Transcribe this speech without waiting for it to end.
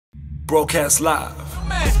Broadcast live.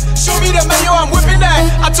 Show me the menu, I'm whipping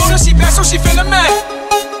that. I told her she back, so she feeling mad.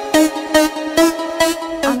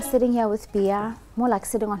 I'm sitting here with Bea, more like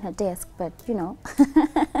sitting on her desk, but you know.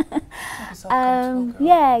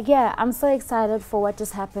 Yeah, I'm so excited for what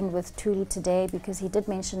just happened with Thuli today, because he did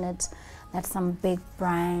mention it, that some big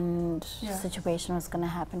brand situation was going to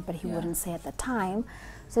happen, but he wouldn't say at the time.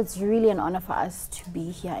 So it's really an honor for us to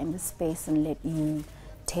be here in this space and let you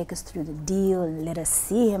take us through the deal, let us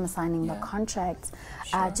see him signing the contract.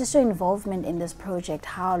 Just your involvement in this project,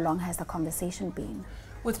 how long has the conversation been?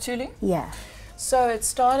 With Thuli? Yeah. So it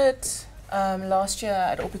started last year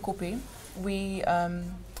at Opikopi. We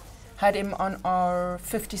had him on our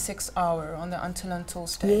 56 hour on the Until Until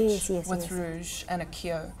stage with Rouge and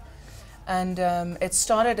Akio. And it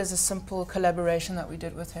started as a simple collaboration that we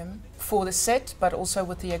did with him for the set, but also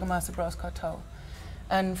with the Jägermeister Brass Cartel.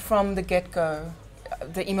 And from the get-go,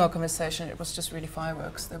 the email conversation, it was just really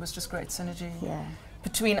fireworks. There was just great synergy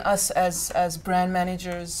between us as brand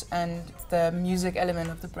managers and the music element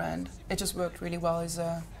of the brand. It just worked really well.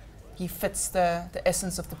 He fits the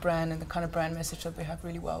essence of the brand and the kind of brand message that we have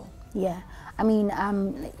really well. Yeah, I mean,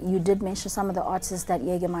 you did mention some of the artists that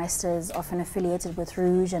Jägermeister is often affiliated with,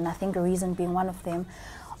 Rouge, and I think a reason being one of them.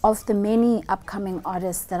 Of the many upcoming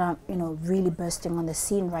artists that are, you know, really bursting on the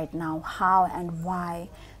scene right now, how and why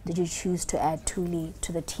did you choose to add Thuli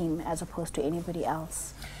to the team as opposed to anybody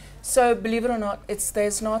else? So believe it or not,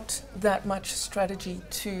 there's not that much strategy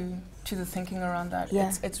to the thinking around that.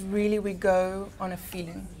 It's really, we go on a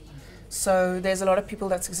feeling. So there's a lot of people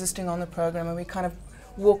that's existing on the program, and we kind of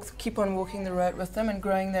keep on walking the road with them and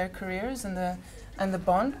growing their careers and the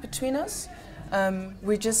bond between us.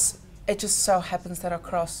 It just so happens that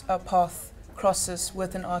our path crosses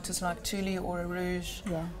with an artist like Thuli or a Rouge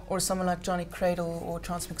or someone like Johnny Cradle or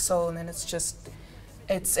Transmix Soul, and then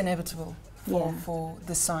it's inevitable for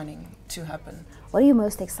the signing to happen. What are you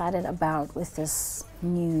most excited about with this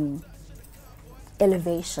new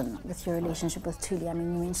elevation with your relationship with Thuli? I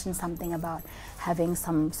mean, you mentioned something about having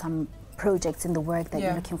some projects in the work that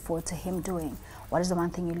you're looking forward to him doing. What is the one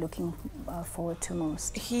thing you're looking forward to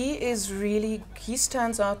most? He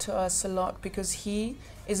stands out to us a lot because he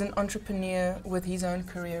is an entrepreneur with his own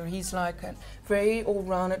career. He's like very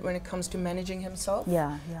all-rounded when it comes to managing himself.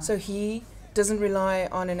 So he doesn't rely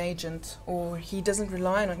on an agent, or he doesn't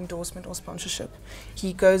rely on endorsement or sponsorship.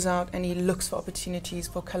 He goes out and he looks for opportunities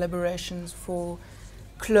for collaborations, for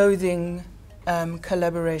clothing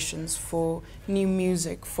collaborations, for new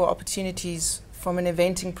music, for opportunities from an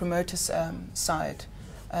eventing promoter side,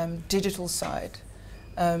 digital side.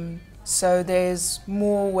 So there's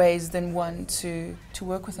more ways than one to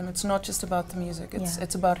work with him. It's not just about the music,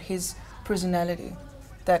 it's about his personality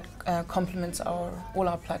that complements all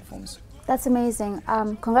our platforms. That's amazing.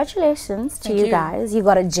 Congratulations to you guys. You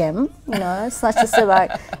got a gem, you know. It's not just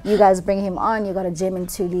about you guys bring him on, you got a gem in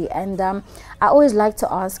Thuli. And I always like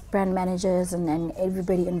to ask brand managers and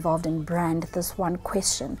everybody involved in brand this one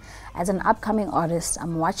question. As an upcoming artist,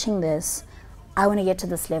 I'm watching this, I want to get to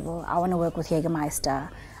this level, I want to work with Jägermeister.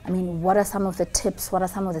 I mean, what are some of the tips, what are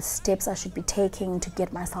some of the steps I should be taking to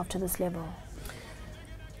get myself to this level?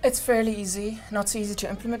 It's fairly easy, not so easy to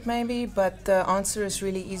implement maybe, but the answer is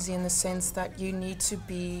really easy in the sense that you need to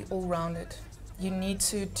be all-rounded. You need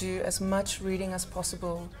to do as much reading as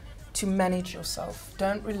possible to manage yourself.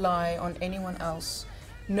 Don't rely on anyone else.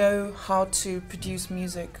 Know how to produce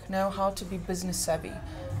music, know how to be business savvy,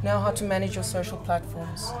 know how to manage your social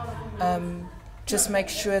platforms. Just make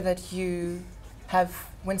sure that you have,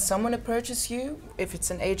 when someone approaches you, if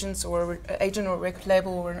it's an agent or a record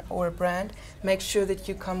label or a brand, make sure that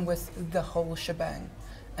you come with the whole shebang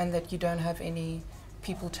and that you don't have any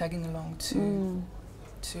people tagging along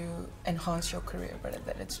to enhance your career, but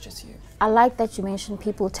that it's just you. I like that you mentioned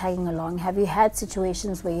people tagging along. Have you had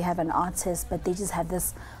situations where you have an artist but they just have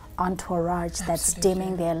this entourage that's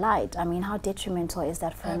dimming their light? I mean, how detrimental is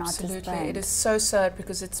that for an artist brand? It is so sad,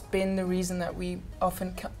 because it's been the reason that we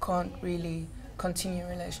often can't really continue a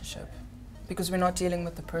relationship, because we're not dealing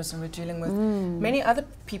with the person, we're dealing with many other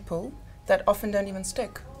people that often don't even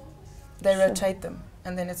stick. They rotate them,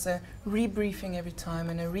 and then it's a rebriefing every time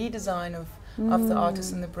and a redesign of the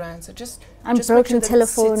artist and the brand. So just broken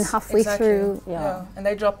telephone halfway through. And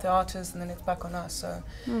they drop the artist and then it's back on us. So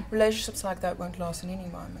relationships like that won't last in any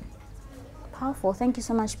environment. Powerful. Thank you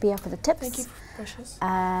so much, Bea, for the tips. Thank you, precious.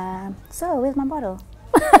 So where's my bottle?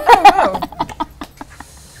 Oh, wow.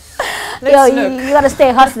 Yo, you gotta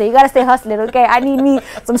stay hustling. You gotta stay hustling, okay? I need me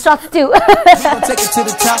some shots too. Take it to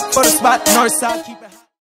the top for the spot, north side.